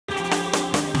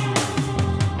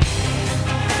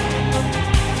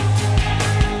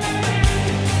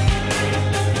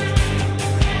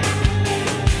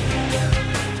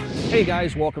Hey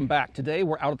guys, welcome back. Today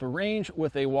we're out at the range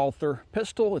with a Walther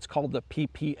pistol. It's called the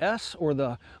PPS, or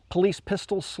the Police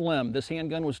Pistol Slim. This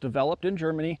handgun was developed in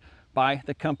Germany by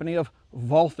the company of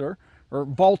Walther,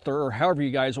 or however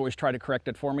you guys always try to correct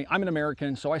it for me. I'm an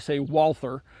American, so I say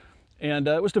Walther. And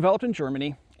it was developed in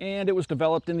Germany, and it was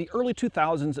developed in the early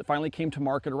 2000s. It finally came to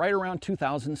market right around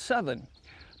 2007.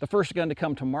 The first gun to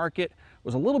come to market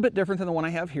was a little bit different than the one I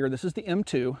have here. This is the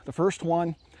M2. The first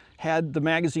one had the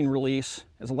magazine release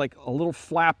as like a little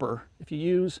flapper. If you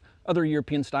use other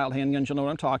European styled handguns, you'll know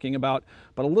what I'm talking about,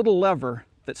 but a little lever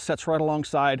that sits right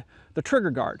alongside the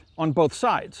trigger guard on both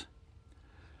sides.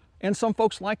 And some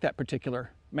folks like that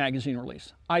particular magazine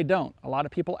release. I don't. A lot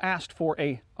of people asked for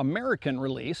an American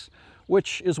release,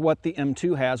 which is what the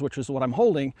M2 has, which is what I'm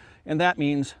holding, and that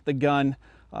means the gun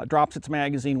drops its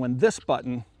magazine when this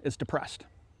button is depressed.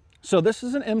 So this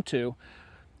is an M2.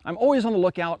 I'm always on the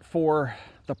lookout for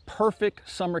the perfect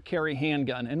summer carry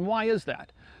handgun. And why is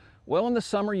that? Well, in the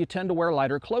summer, you tend to wear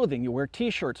lighter clothing. You wear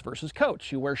t-shirts versus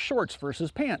coats. You wear shorts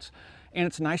versus pants. And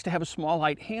it's nice to have a small,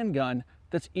 light handgun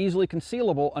that's easily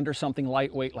concealable under something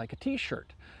lightweight like a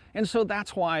t-shirt. And so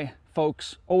that's why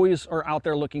folks always are out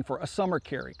there looking for a summer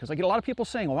carry. Because I get a lot of people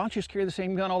saying, well, why don't you just carry the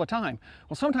same gun all the time?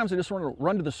 Well, sometimes I just want to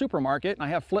run to the supermarket and I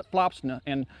have flip-flops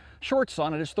and shorts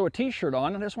on. I just throw a t-shirt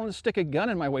on and I just want to stick a gun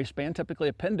in my waistband, typically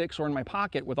appendix or in my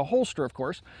pocket with a holster, of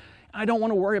course. I don't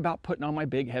want to worry about putting on my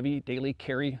big, heavy daily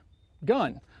carry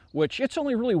gun, which it's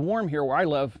only really warm here where I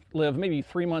live maybe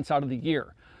 3 months out of the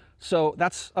year. So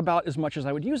that's about as much as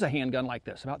I would use a handgun like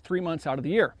this, about 3 months out of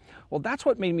the year. Well, that's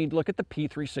what made me look at the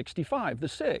P365, the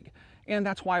SIG. And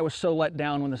that's why I was so let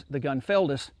down when the gun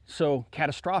failed us so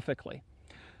catastrophically.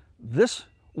 This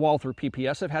Walther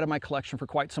PPS I've had in my collection for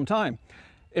quite some time.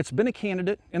 It's been a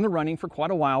candidate in the running for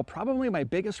quite a while. Probably my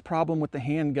biggest problem with the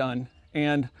handgun,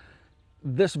 and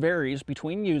this varies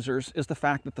between users, is the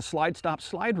fact that the slide stop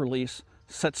slide release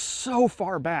sets so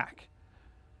far back.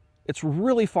 It's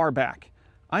really far back.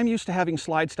 I'm used to having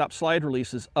slide stop slide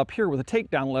releases up here where the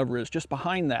takedown lever is, just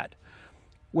behind that.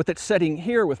 With it setting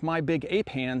here with my big ape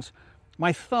hands,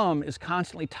 my thumb is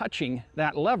constantly touching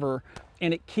that lever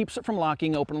and it keeps it from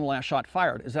locking open on the last shot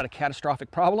fired. Is that a catastrophic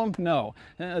problem? No.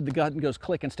 The gun goes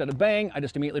click instead of bang. I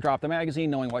just immediately drop the magazine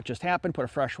knowing what just happened, put a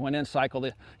fresh one in, cycle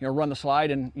the, run the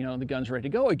slide, and the gun's ready to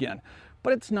go again.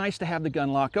 But it's nice to have the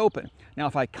gun lock open. Now,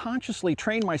 if I consciously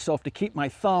train myself to keep my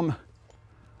thumb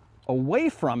away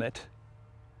from it,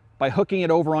 by hooking it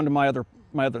over onto my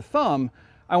other thumb,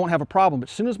 I won't have a problem. But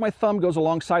as soon as my thumb goes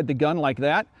alongside the gun like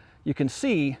that, you can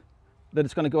see that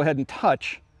it's going to go ahead and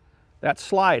touch that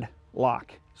slide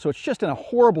lock. So it's just in a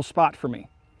horrible spot for me.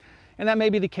 And that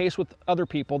may be the case with other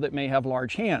people that may have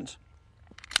large hands.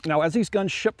 Now, as these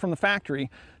guns ship from the factory,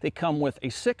 they come with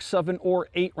a 6, 7, or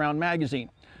 8 round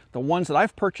magazine. The ones that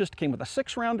I've purchased came with a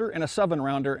 6 rounder and a 7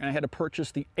 rounder, and I had to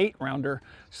purchase the 8 rounder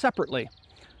separately.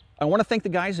 I want to thank the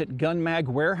guys at Gun Mag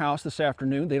Warehouse this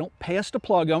afternoon. They don't pay us to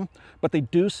plug them, but they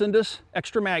do send us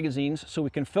extra magazines so we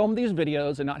can film these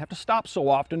videos and not have to stop so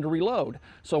often to reload.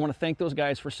 So I want to thank those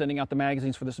guys for sending out the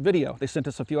magazines for this video. They sent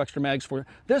us a few extra mags for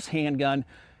this handgun,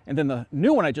 and then the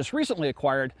new one I just recently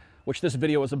acquired, which this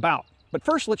video is about. But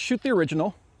first, let's shoot the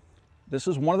original. This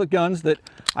is one of the guns that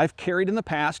I've carried in the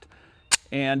past,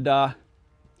 and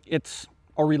it's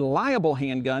a reliable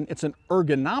handgun. It's an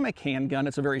ergonomic handgun.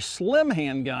 It's a very slim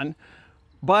handgun,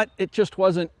 but it just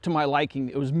wasn't to my liking.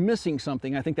 It was missing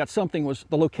something. I think that something was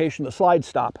the location of the slide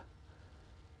stop.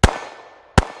 All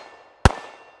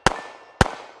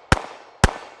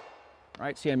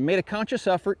right, see, I made a conscious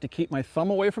effort to keep my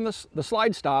thumb away from the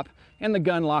slide stop and the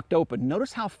gun locked open.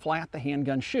 Notice how flat the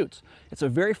handgun shoots. It's a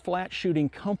very flat shooting,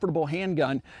 comfortable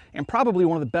handgun, and probably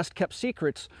one of the best kept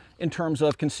secrets in terms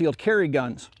of concealed carry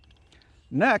guns.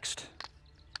 Next,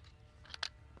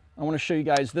 I want to show you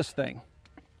guys this thing.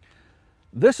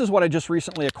 This is what I just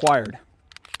recently acquired.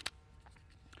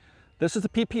 This is the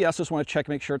PPS. Just want to check,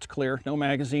 make sure it's clear. No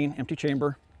magazine, empty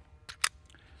chamber.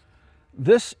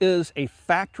 This is a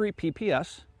factory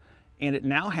PPS, and it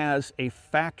now has a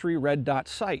factory red dot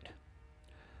sight.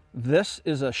 This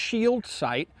is a Shield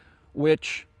sight,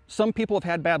 which some people have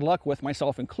had bad luck with,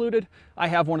 myself included. I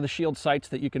have one of the Shield sights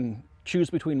that you can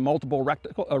choose between multiple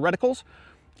reticles,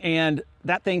 and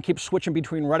that thing keeps switching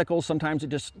between reticles. Sometimes it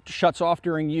just shuts off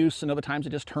during use, and other times it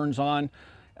just turns on.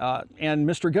 And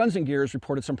Mr. Guns and Gears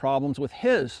reported some problems with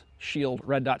his Shield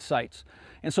red dot sights.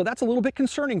 And so that's a little bit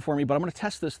concerning for me, but I'm going to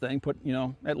test this thing, put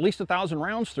at least 1,000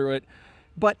 rounds through it.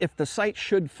 But if the sight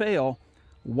should fail,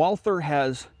 Walther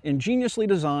has ingeniously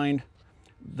designed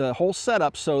the whole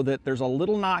setup so that there's a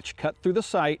little notch cut through the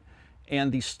sight,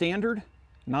 and the standard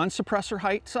non-suppressor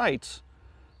height sights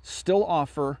still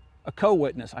offer a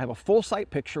co-witness. I have a full sight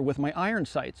picture with my iron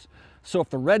sights. So if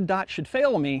the red dot should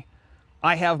fail me,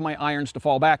 I have my irons to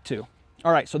fall back to.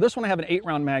 All right, so this one I have an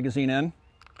 8-round magazine in.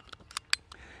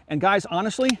 And guys,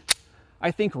 honestly,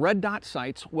 I think red dot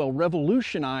sights will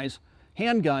revolutionize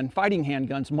fighting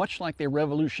handguns, much like they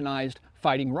revolutionized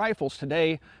fighting rifles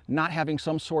today. Not having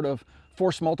some sort of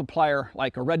force multiplier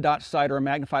like a red dot sight or a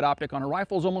magnified optic on a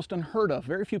rifle is almost unheard of.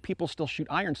 Very few people still shoot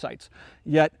iron sights,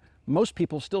 yet most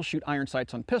people still shoot iron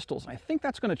sights on pistols. I think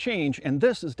that's going to change, and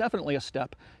this is definitely a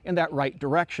step in that right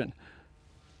direction.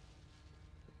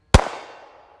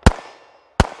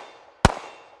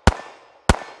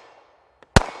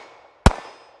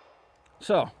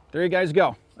 So there you guys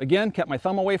go. Again, kept my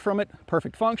thumb away from it,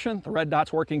 perfect function, the red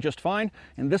dot's working just fine,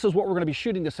 and this is what we're going to be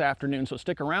shooting this afternoon, so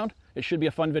stick around, it should be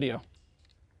a fun video.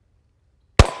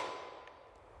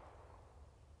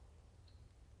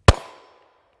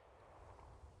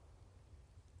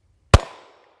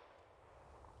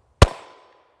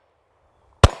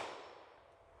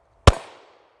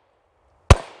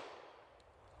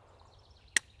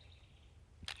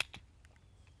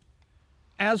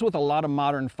 As with a lot of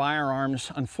modern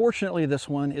firearms, unfortunately this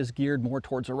one is geared more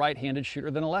towards a right-handed shooter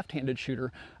than a left-handed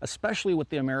shooter, especially with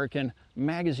the American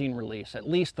magazine release. At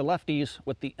least the lefties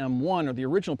with the M1 or the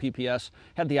original PPS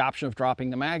had the option of dropping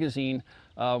the magazine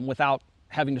without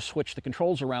having to switch the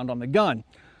controls around on the gun.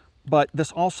 But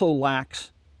this also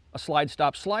lacks a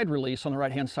slide-stop slide release on the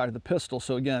right-hand side of the pistol.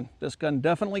 So again, this gun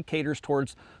definitely caters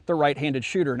towards the right-handed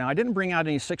shooter. Now, I didn't bring out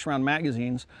any 6-round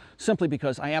magazines simply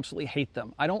because I absolutely hate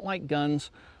them. I don't like guns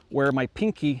where my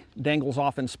pinky dangles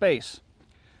off in space.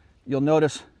 You'll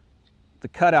notice the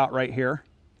cutout right here.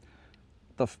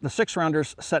 The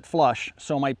 6-rounders set flush,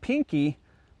 so my pinky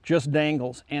just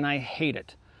dangles, and I hate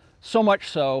it. So much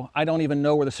so, I don't even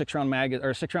know where the 6-round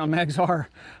mags are.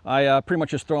 I pretty much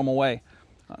just throw them away.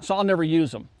 So I'll never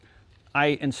use them.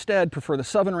 I instead prefer the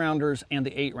 7-rounders and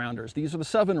the 8-rounders. These are the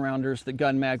 7-rounders that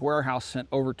Gun Mag Warehouse sent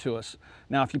over to us.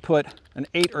 Now, if you put an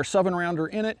 8 or 7-rounder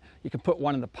in it, you can put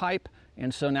one in the pipe.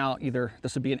 And so now either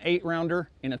this would be an 8-rounder,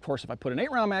 and of course, if I put an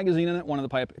 8-round magazine in it, one in the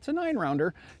pipe, it's a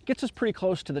 9-rounder. Gets us pretty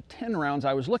close to the 10 rounds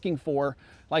I was looking for,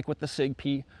 like with the SIG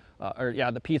the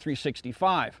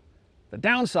P365. The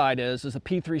downside is the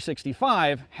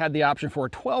P365 had the option for a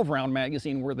 12-round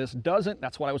magazine where this doesn't.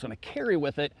 That's what I was going to carry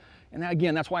with it. And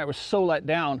again, that's why I was so let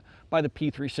down by the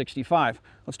P365.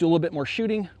 Let's do a little bit more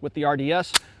shooting with the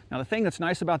RDS. Now, the thing that's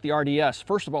nice about the RDS,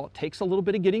 first of all, it takes a little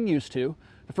bit of getting used to.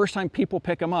 The first time people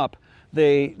pick them up,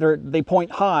 they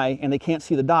point high and they can't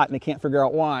see the dot and they can't figure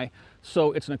out why.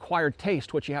 So it's an acquired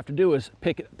taste. What you have to do is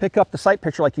pick up the sight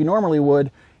picture like you normally would,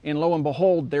 and lo and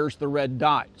behold, there's the red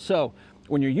dot. So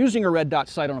when you're using a red dot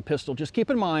sight on a pistol, just keep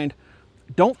in mind,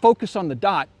 don't focus on the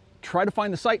dot. Try to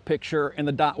find the sight picture and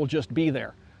the dot will just be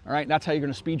there. All right, that's how you're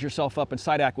going to speed yourself up in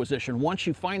sight acquisition. Once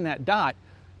you find that dot,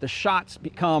 the shots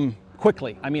become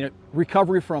quickly. I mean,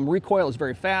 recovery from recoil is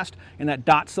very fast, and that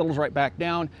dot settles right back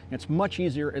down. And it's much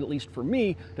easier, at least for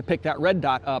me, to pick that red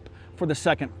dot up for the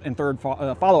second and third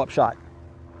follow-up shot.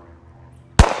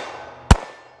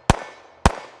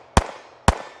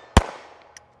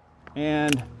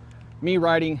 And me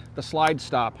riding the slide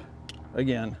stop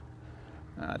again.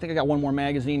 I think I got one more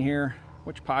magazine here.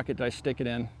 Which pocket did I stick it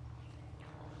in?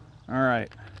 All right.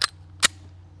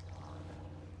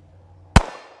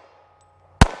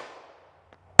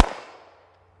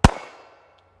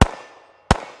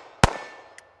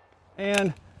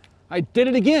 And I did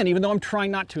it again, even though I'm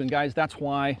trying not to. And guys, that's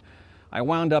why I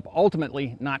wound up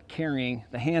ultimately not carrying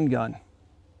the handgun.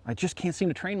 I just can't seem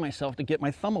to train myself to get my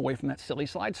thumb away from that silly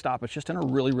slide stop. It's just in a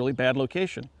really, really bad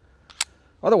location.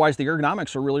 Otherwise, the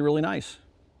ergonomics are really, really nice.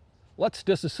 Let's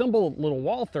disassemble little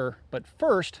Walther, but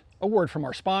first, a word from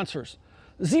our sponsors.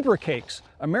 Zebra Cakes,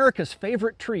 America's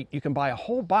favorite treat. You can buy a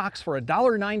whole box for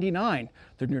 $1.99.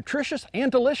 They're nutritious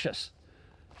and delicious.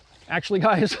 Actually,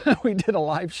 guys, we did a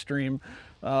live stream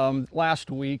last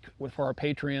week for our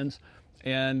Patreons,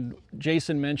 and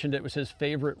Jason mentioned it was his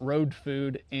favorite road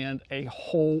food, and a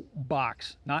whole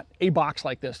box, not a box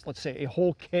like this, let's say a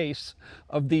whole case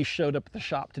of these showed up at the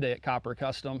shop today at Copper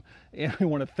Custom. And we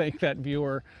want to thank that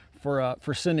viewer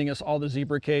for sending us all the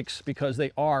Zebra Cakes, because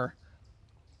they are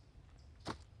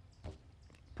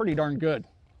pretty darn good.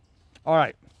 All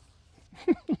right,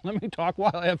 let me talk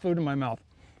while I have food in my mouth.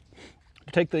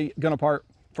 To take the gun apart,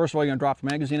 first of all, you're going to drop the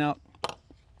magazine out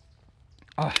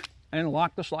and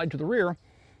lock the slide to the rear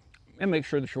and make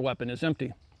sure that your weapon is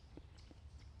empty.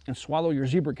 And swallow your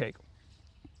Zebra Cake.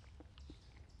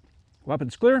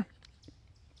 Weapon's clear.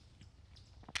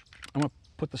 I'm going to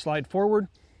put the slide forward.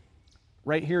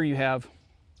 Right here you have,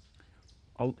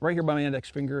 right here by my index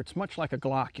finger, it's much like a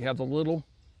Glock. You have the little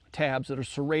tabs that are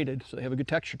serrated, so they have a good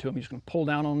texture to them. You're just going to pull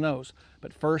down on those.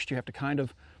 But first, you have to kind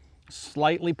of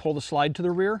slightly pull the slide to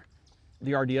the rear.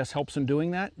 The RDS helps in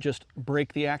doing that. Just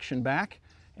break the action back,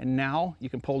 and now you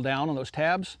can pull down on those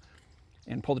tabs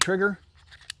and pull the trigger,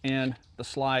 and the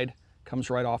slide comes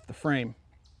right off the frame.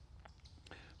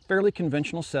 Fairly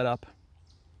conventional setup.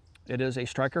 It is a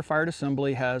striker fired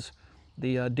assembly, has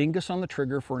the dingus on the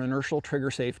trigger for an inertial trigger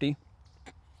safety,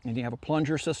 and you have a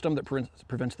plunger system that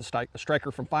prevents the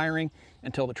striker from firing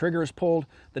until the trigger is pulled.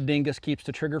 The dingus keeps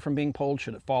the trigger from being pulled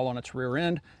should it fall on its rear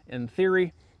end, in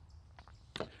theory.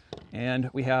 And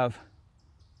we have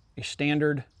a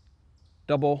standard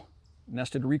double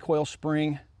nested recoil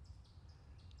spring,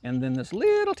 and then this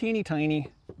little teeny tiny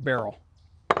barrel.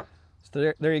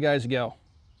 So there you guys go.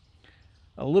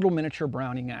 A little miniature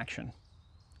Browning action.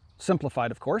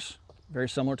 Simplified, of course, very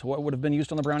similar to what would have been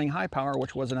used on the Browning High Power,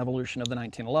 which was an evolution of the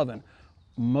 1911.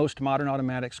 Most modern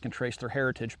automatics can trace their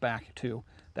heritage back to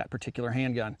that particular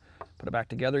handgun. Put it back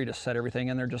together, you just set everything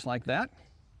in there just like that.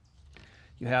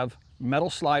 You have metal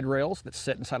slide rails that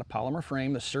sit inside a polymer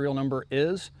frame. The serial number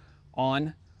is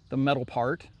on the metal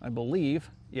part, I believe.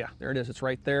 Yeah, there it is. It's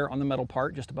right there on the metal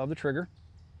part, just above the trigger.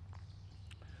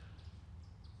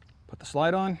 Put the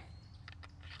slide on,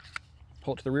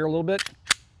 pull it to the rear a little bit,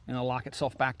 and it'll lock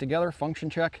itself back together. Function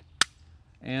check,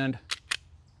 and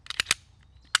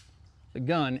the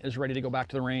gun is ready to go back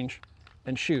to the range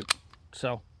and shoot.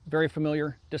 So, very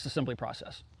familiar disassembly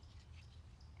process,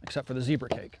 except for the zebra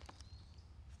cake.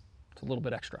 It's a little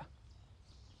bit extra.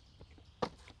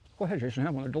 Go ahead, Jason,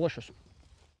 have one. They're delicious.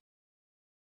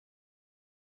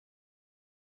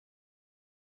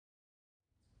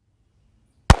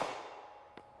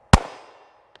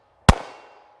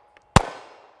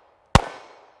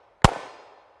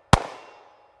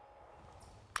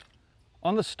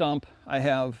 On the stump, I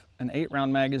have an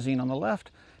 8-round magazine on the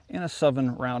left and a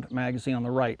 7-round magazine on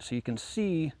the right. So you can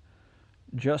see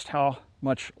just how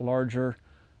much larger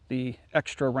the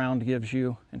extra round gives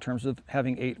you in terms of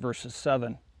having 8 versus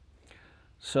 7.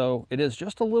 So it is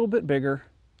just a little bit bigger.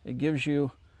 It gives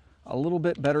you a little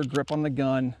bit better grip on the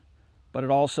gun, but it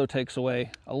also takes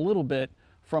away a little bit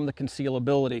from the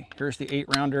concealability. Here's the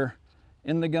 8-rounder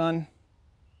in the gun.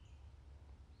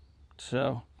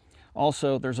 So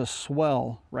also, there's a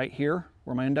swell right here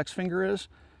where my index finger is,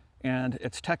 and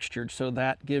it's textured, so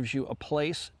that gives you a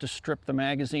place to strip the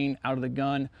magazine out of the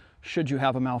gun should you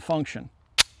have a malfunction.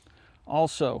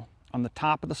 Also, on the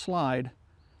top of the slide,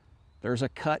 there's a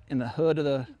cut in the hood of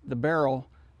the barrel,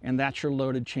 and that's your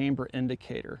loaded chamber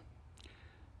indicator.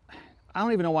 I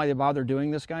don't even know why they bother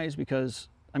doing this, guys, because,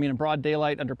 I mean, in broad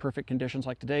daylight, under perfect conditions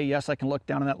like today, yes, I can look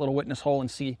down in that little witness hole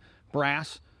and see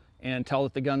brass and tell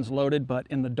that the gun's loaded, but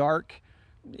in the dark,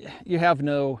 you have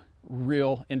no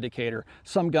real indicator.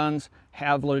 Some guns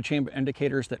have loaded chamber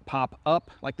indicators that pop up,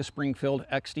 like the Springfield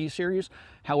XD series.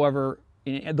 However,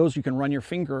 those you can run your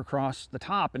finger across the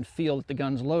top and feel that the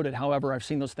gun's loaded. However, I've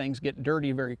seen those things get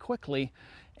dirty very quickly,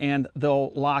 and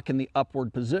they'll lock in the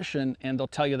upward position, and they'll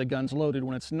tell you the gun's loaded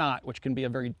when it's not, which can be a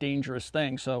very dangerous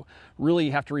thing. So really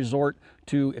you have to resort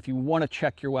to, if you want to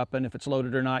check your weapon, if it's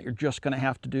loaded or not, you're just going to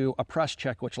have to do a press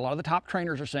check, which a lot of the top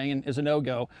trainers are saying is a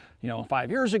no-go. You know,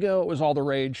 5 years ago, it was all the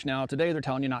rage. Now today, they're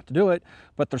telling you not to do it,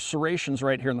 but there's serrations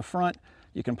right here in the front.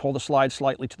 You can pull the slide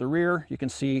slightly to the rear. You can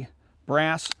see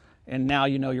brass, and now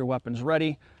you know your weapon's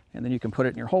ready, and then you can put it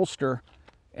in your holster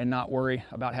and not worry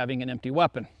about having an empty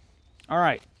weapon. All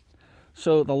right,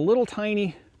 so the little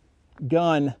tiny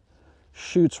gun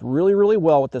shoots really, really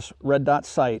well with this red dot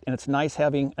sight, and it's nice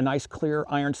having a nice clear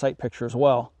iron sight picture as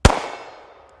well.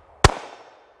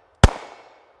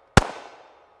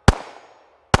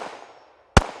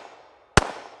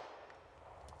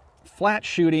 Flat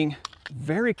shooting,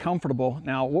 very comfortable.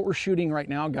 Now, what we're shooting right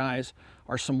now, guys,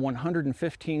 are some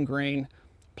 115 grain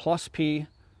plus P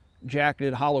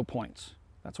jacketed hollow points.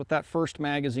 That's what that first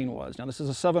magazine was. Now, this is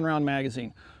a 7-round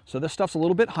magazine, so this stuff's a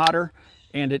little bit hotter,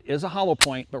 and it is a hollow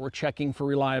point, but we're checking for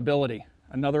reliability.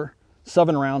 Another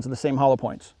 7 rounds of the same hollow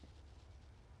points.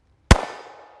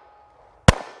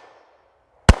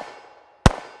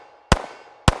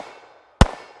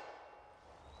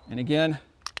 And again,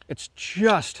 it's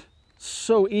just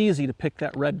so easy to pick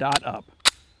that red dot up.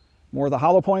 More of the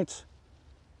hollow points.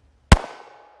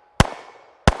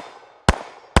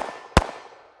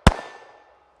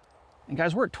 And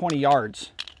guys, we're at 20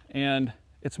 yards, and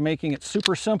it's making it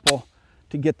super simple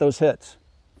to get those hits.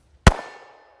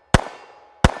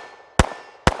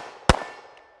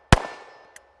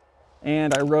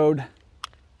 And I rode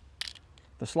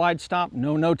the slide stop.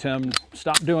 No, Tim,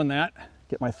 stop doing that.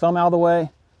 Get my thumb out of the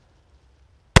way.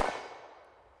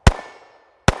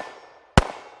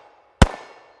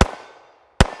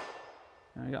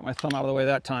 Got my thumb out of the way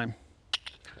that time.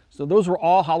 So those were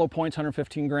all hollow points,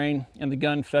 115 grain, and the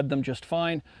gun fed them just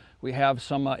fine. We have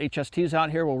some HSTs out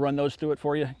here. We'll run those through it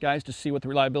for you guys to see what the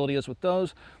reliability is with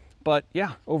those. But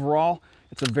yeah, overall,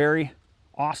 it's a very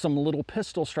awesome little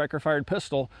pistol, striker-fired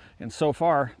pistol. And so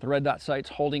far, the red dot sight's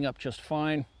holding up just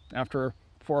fine after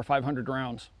 400 or 500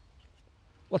 rounds.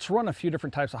 Let's run a few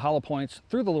different types of hollow points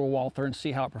through the little Walther and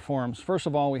see how it performs. First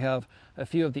of all, we have a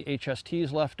few of the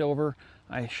HSTs left over.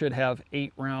 I should have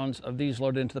 8 rounds of these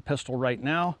loaded into the pistol right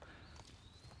now.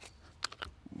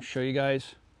 I'll show you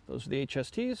guys. Those are the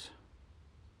HSTs.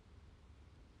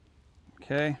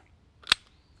 Okay.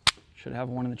 Should have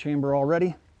one in the chamber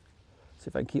already. See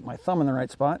if I can keep my thumb in the right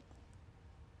spot.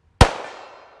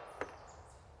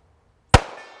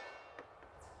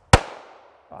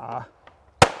 Ah.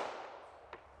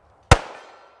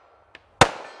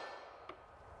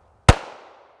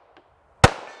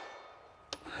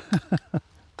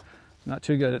 Not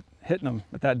too good at hitting them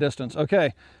at that distance.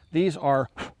 Okay, these are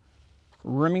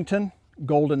Remington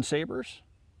Golden Sabers.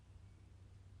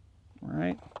 All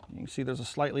right, you can see there's a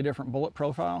slightly different bullet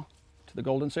profile to the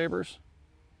Golden Sabers.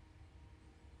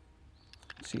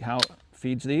 See how it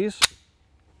feeds these.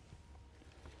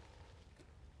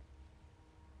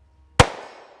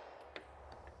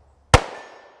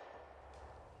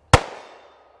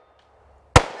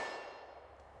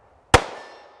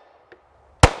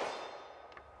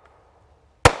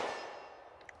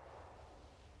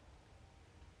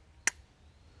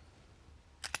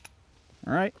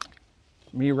 All right,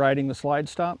 me riding the slide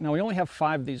stop. Now we only have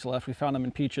 5 of these left. We found them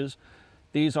in Peaches.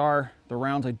 These are the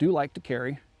rounds I do like to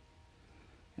carry.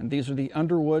 And these are the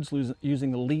Underwoods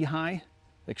using the Lehigh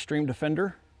Extreme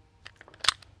Defender.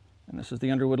 And this is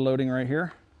the Underwood loading right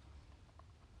here.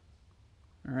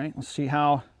 All right, let's see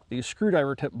how these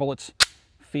screwdriver tip bullets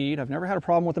feed. I've never had a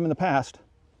problem with them in the past.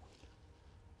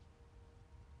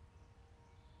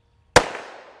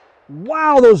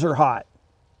 Wow, those are hot.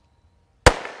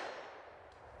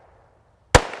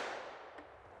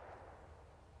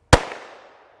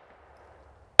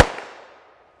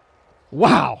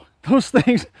 Wow, those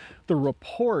things, the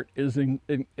report is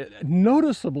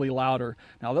noticeably louder.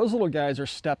 Now those little guys are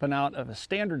stepping out of a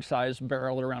standard size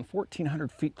barrel at around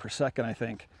 1,400 feet per second, I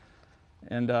think.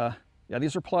 And yeah,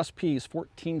 these are plus Ps,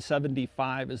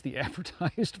 1475 is the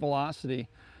advertised velocity.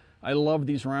 I love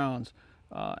these rounds.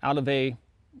 Out of a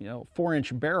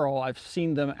 4-inch barrel, I've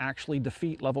seen them actually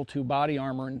defeat level 2 body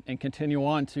armor and continue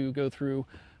on to go through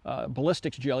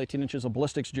ballistics gel, 18 inches of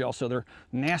ballistics gel. So they're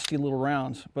nasty little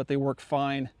rounds, but they work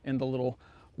fine in the little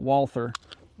Walther.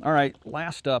 All right,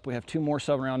 last up, we have 2 more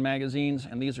 7-round magazines,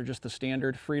 and these are just the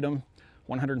standard Freedom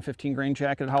 115 grain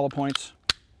jacketed hollow points.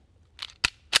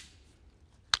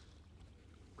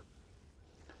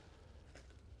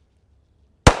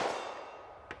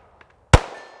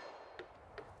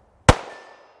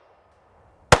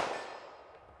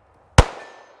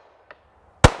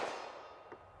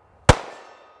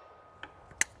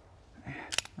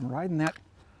 I'm riding that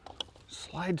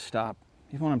slide stop,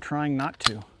 even when I'm trying not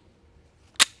to.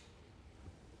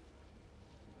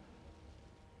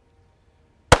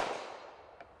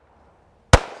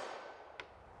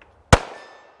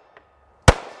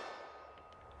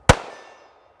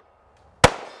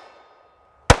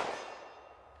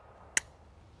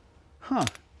 Huh.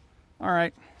 All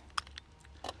right.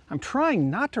 I'm trying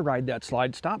not to ride that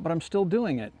slide stop, but I'm still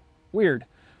doing it. Weird.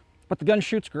 But the gun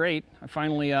shoots great. I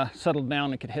finally settled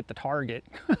down and could hit the target.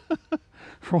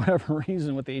 For whatever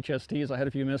reason with the HSTs, I had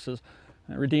a few misses.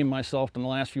 I redeemed myself in the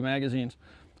last few magazines.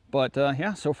 But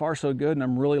yeah, so far so good, and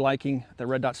I'm really liking the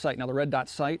red dot sight. Now the red dot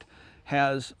sight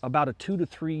has about a 2 to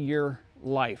 3 year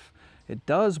life. It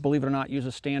does, believe it or not, use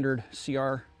a standard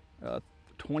CR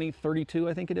 2032,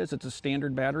 I think it is. It's a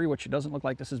standard battery, which it doesn't look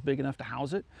like this is big enough to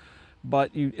house it.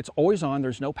 But it's always on.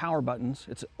 There's no power buttons.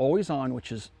 It's always on,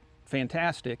 which is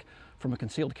fantastic from a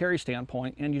concealed carry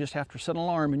standpoint, and you just have to set an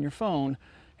alarm in your phone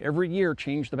every year,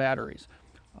 change the batteries.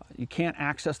 You can't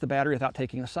access the battery without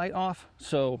taking the sight off,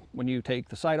 so when you take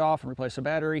the sight off and replace the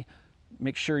battery,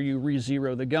 make sure you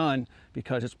re-zero the gun,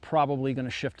 because it's probably going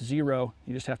to shift zero.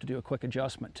 You just have to do a quick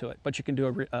adjustment to it. But you can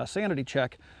do a sanity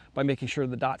check by making sure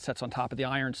the dot sets on top of the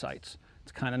iron sights.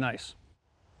 It's kind of nice.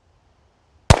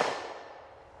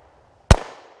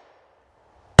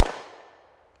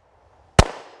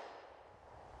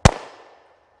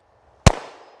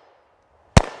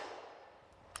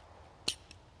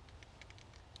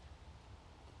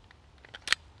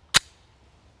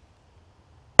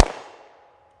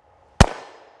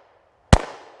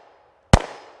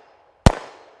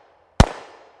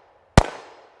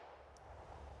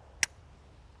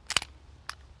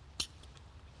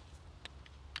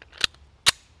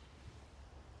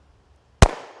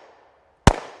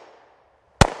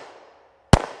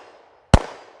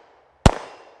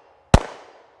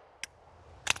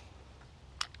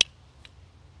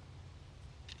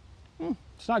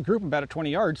 It's not grouping about at 20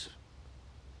 yards.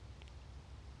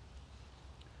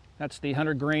 That's the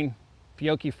 100 grain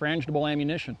Fiocchi frangible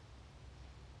ammunition.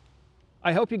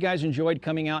 I hope you guys enjoyed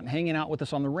coming out and hanging out with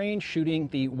us on the range, shooting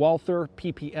the Walther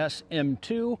PPS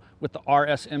M2 with the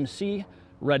RMSc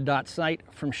red dot sight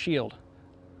from Shield.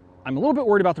 I'm a little bit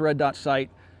worried about the red dot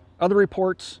sight. Other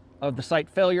reports of the sight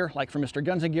failure, like from Mr.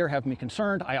 Guns and Gear, have me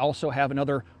concerned. I also have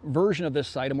another version of this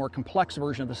sight, a more complex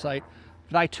version of the sight,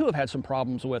 that I too have had some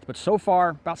problems with. But so far,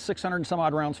 about 600 and some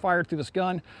odd rounds fired through this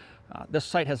gun. This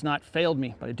sight has not failed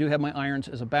me, but I do have my irons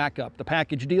as a backup. The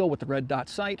package deal with the red dot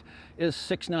sight is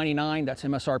 $699. That's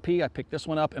MSRP. I picked this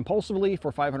one up impulsively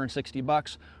for 560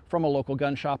 bucks from a local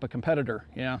gun shop, a competitor.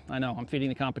 Yeah, I know, I'm feeding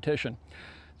the competition.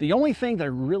 The only thing that I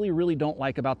really don't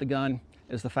like about the gun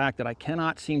is the fact that I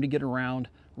cannot seem to get around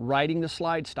riding the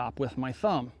slide stop with my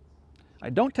thumb. I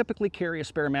don't typically carry a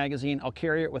spare magazine. I'll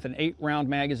carry it with an 8-round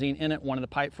magazine in it, one in the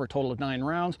pipe for a total of 9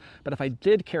 rounds. But if I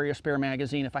did carry a spare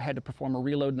magazine, if I had to perform a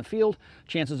reload in the field,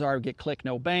 chances are I would get click,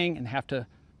 no bang, and have to,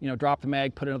 drop the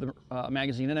mag, put another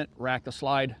magazine in it, rack the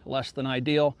slide, less than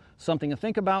ideal. Something to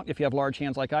think about if you have large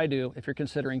hands like I do, if you're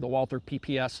considering the Walther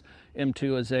PPS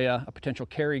M2 as a potential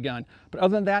carry gun. But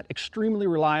other than that, extremely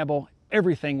reliable,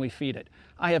 everything we feed it.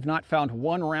 I have not found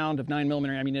one round of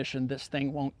 9mm ammunition this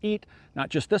thing won't eat. Not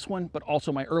just this one, but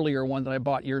also my earlier one that I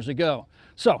bought years ago.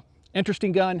 So,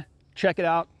 interesting gun. Check it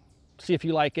out. See if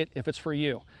you like it, if it's for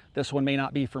you. This one may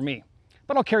not be for me,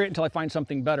 but I'll carry it until I find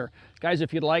something better. Guys,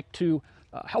 if you'd like to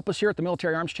help us here at the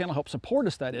Military Arms Channel, help support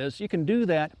us, that is, you can do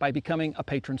that by becoming a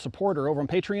patron supporter. Over on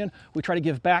Patreon, we try to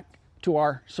give back to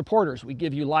our supporters. We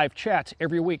give you live chats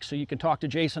every week so you can talk to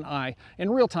Jason and I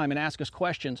in real time and ask us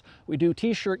questions. We do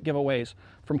t-shirt giveaways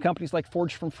from companies like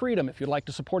Forged from Freedom. If you'd like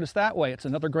to support us that way, it's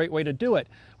another great way to do it.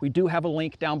 We do have a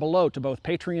link down below to both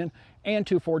Patreon and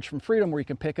to Forged from Freedom where you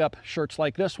can pick up shirts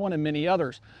like this one and many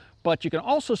others. But you can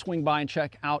also swing by and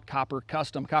check out Copper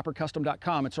Custom,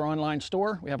 coppercustom.com. It's our online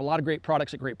store. We have a lot of great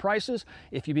products at great prices.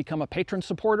 If you become a patron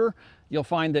supporter, you'll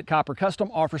find that Copper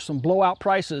Custom offers some blowout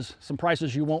prices, some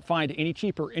prices you won't find any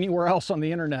cheaper anywhere else on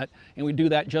the internet, and we do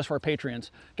that just for our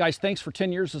Patreons. Guys, thanks for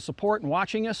 10 years of support and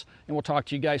watching us, and we'll talk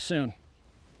to you guys soon.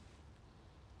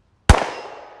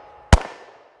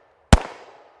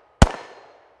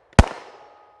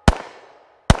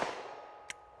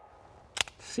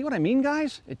 See what I mean,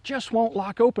 guys? It just won't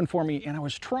lock open for me, and I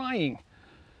was trying.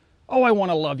 Oh, I want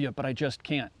to love you, but I just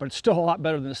can't. But it's still a lot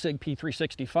better than the SIG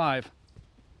P365.